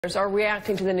Are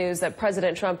reacting to the news that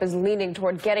President Trump is leaning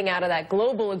toward getting out of that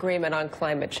global agreement on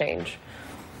climate change.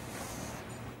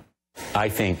 I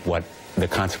think what the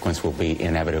consequence will be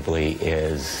inevitably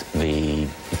is the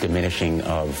diminishing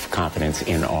of confidence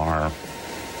in our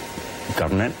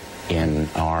government, in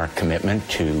our commitment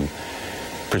to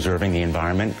preserving the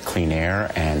environment, clean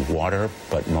air and water,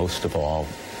 but most of all,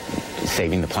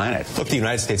 saving the planet. Look, the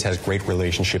United States has great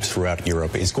relationships throughout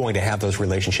Europe. It's going to have those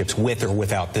relationships with or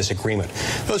without this agreement.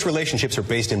 Those relationships are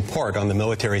based in part on the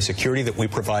military security that we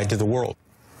provide to the world.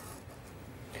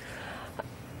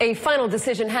 A final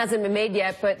decision hasn't been made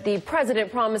yet, but the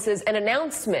president promises an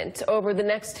announcement over the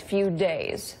next few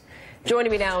days.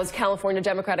 Joining me now is California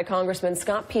Democratic Congressman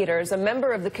Scott Peters, a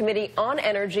member of the Committee on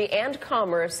Energy and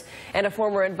Commerce and a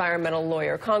former environmental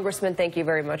lawyer. Congressman, thank you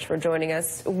very much for joining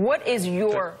us. What is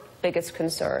your biggest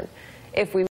concern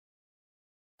if we pull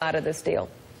out of this deal?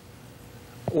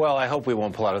 Well, I hope we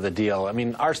won't pull out of the deal. I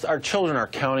mean, our children are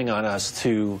counting on us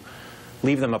to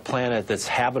leave them a planet that's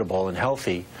habitable and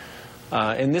healthy.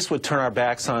 And this would turn our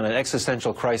backs on an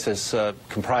existential crisis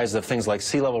comprised of things like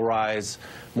sea level rise,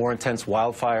 more intense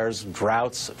wildfires,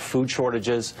 droughts, food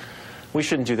shortages. We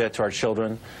shouldn't do that to our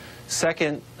children.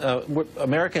 Second,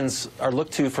 Americans are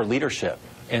looked to for leadership.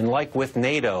 And like with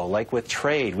NATO, like with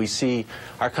trade, we see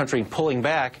our country pulling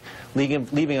back,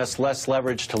 leaving us less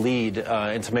leverage to lead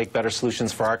and to make better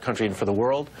solutions for our country and for the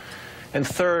world. And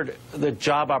third, the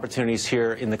job opportunities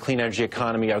here in the clean energy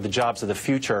economy are the jobs of the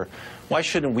future. Why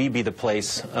shouldn't we be the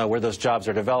place where those jobs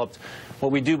are developed?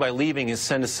 What we do by leaving is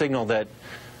send a signal that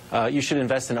you should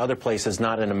invest in other places,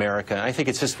 not in America. I think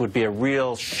it just would be a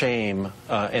real shame,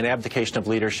 an abdication of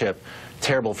leadership,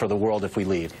 terrible for the world if we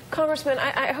leave. Congressman,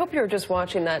 I hope you're just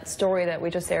watching that story that we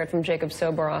just aired from Jacob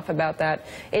Soboroff about that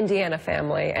Indiana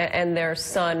family and their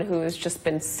son who's just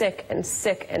been sick and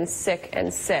sick and sick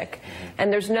and sick.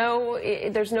 And there's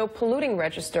no polluting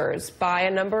registers by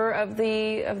a number of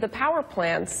the power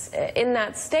plants in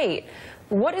that state.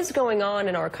 What is going on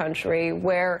in our country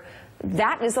where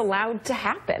that is allowed to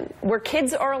happen, where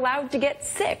kids are allowed to get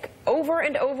sick over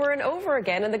and over and over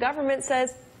again, and the government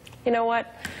says, you know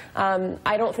what,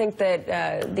 I don't think that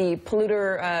the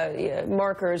polluter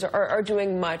markers are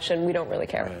doing much, and we don't really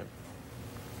care.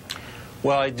 Right.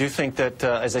 Well, I do think that,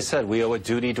 as I said, we owe a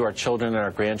duty to our children and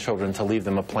our grandchildren to leave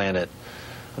them a planet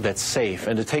that's safe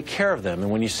and to take care of them.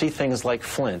 And when you see things like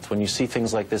Flint, when you see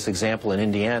things like this example in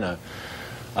Indiana,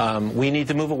 we need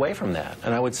to move away from that.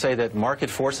 And I would say that market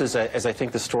forces, as I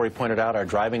think the story pointed out, are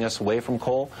driving us away from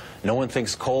coal. No one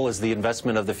thinks coal is the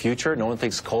investment of the future. No one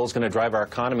thinks coal is going to drive our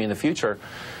economy in the future.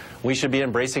 We should be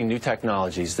embracing new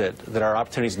technologies that are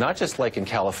opportunities, not just like in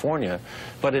California,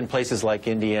 but in places like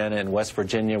Indiana and West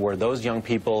Virginia, where those young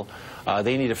people,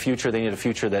 they need a future. They need a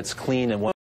future that's clean and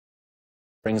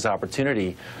brings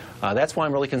opportunity. That's why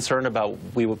I'm really concerned about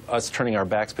us turning our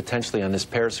backs potentially on this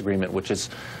Paris Agreement, which is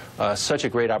such a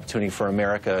great opportunity for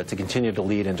America to continue to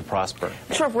lead and to prosper.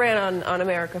 Trump ran on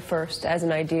America first as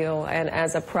an ideal and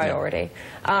as a priority.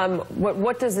 Yeah.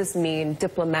 What does this mean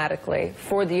diplomatically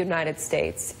for the United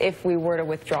States if we were to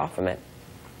withdraw from it?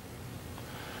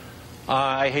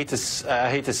 I hate to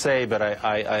say, but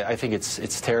I think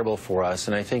it's terrible for us,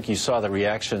 and I think you saw the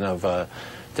reaction of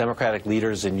Democratic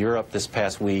leaders in Europe this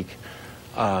past week.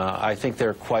 I think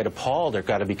they're quite appalled. They've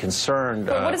got to be concerned.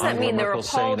 But what does that mean? They're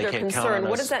appalled, they're concerned.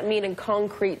 What does that mean in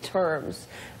concrete terms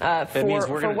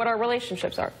for what our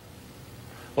relationships are?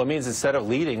 Well, it means instead of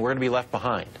leading, we're going to be left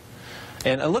behind.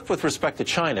 And look with respect to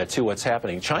China, too, what's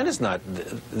happening.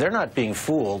 They're not being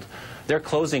fooled. They're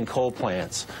closing coal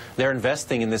plants. They're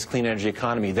investing in this clean energy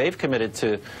economy. They've committed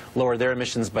to lower their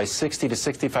emissions by 60 to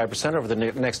 65% over the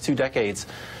next 2 decades.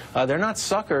 They're not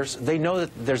suckers. They know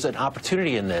that there's an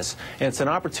opportunity in this. And it's an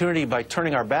opportunity by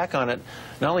turning our back on it.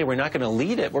 Not only are we not going to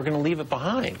lead it, we're going to leave it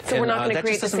behind. So we're not going to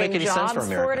create the same jobs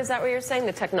for it? Is that what you're saying?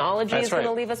 The technology is going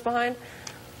to leave us behind?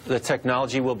 The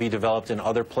technology will be developed in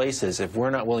other places if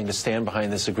we're not willing to stand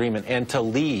behind this agreement and to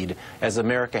lead as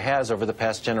America has over the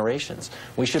past generations.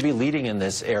 We should be leading in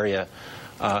this area,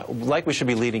 like we should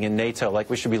be leading in NATO, like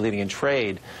we should be leading in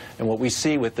trade. And what we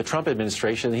see with the Trump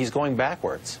administration, he's going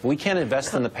backwards. We can't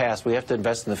invest in the past. We have to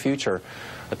invest in the future.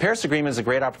 The Paris Agreement is a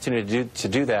great opportunity to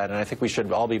do that, and I think we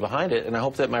should all be behind it. And I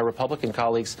hope that my Republican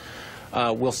colleagues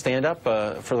will stand up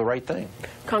for the right thing.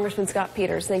 Congressman Scott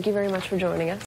Peters, thank you very much for joining us.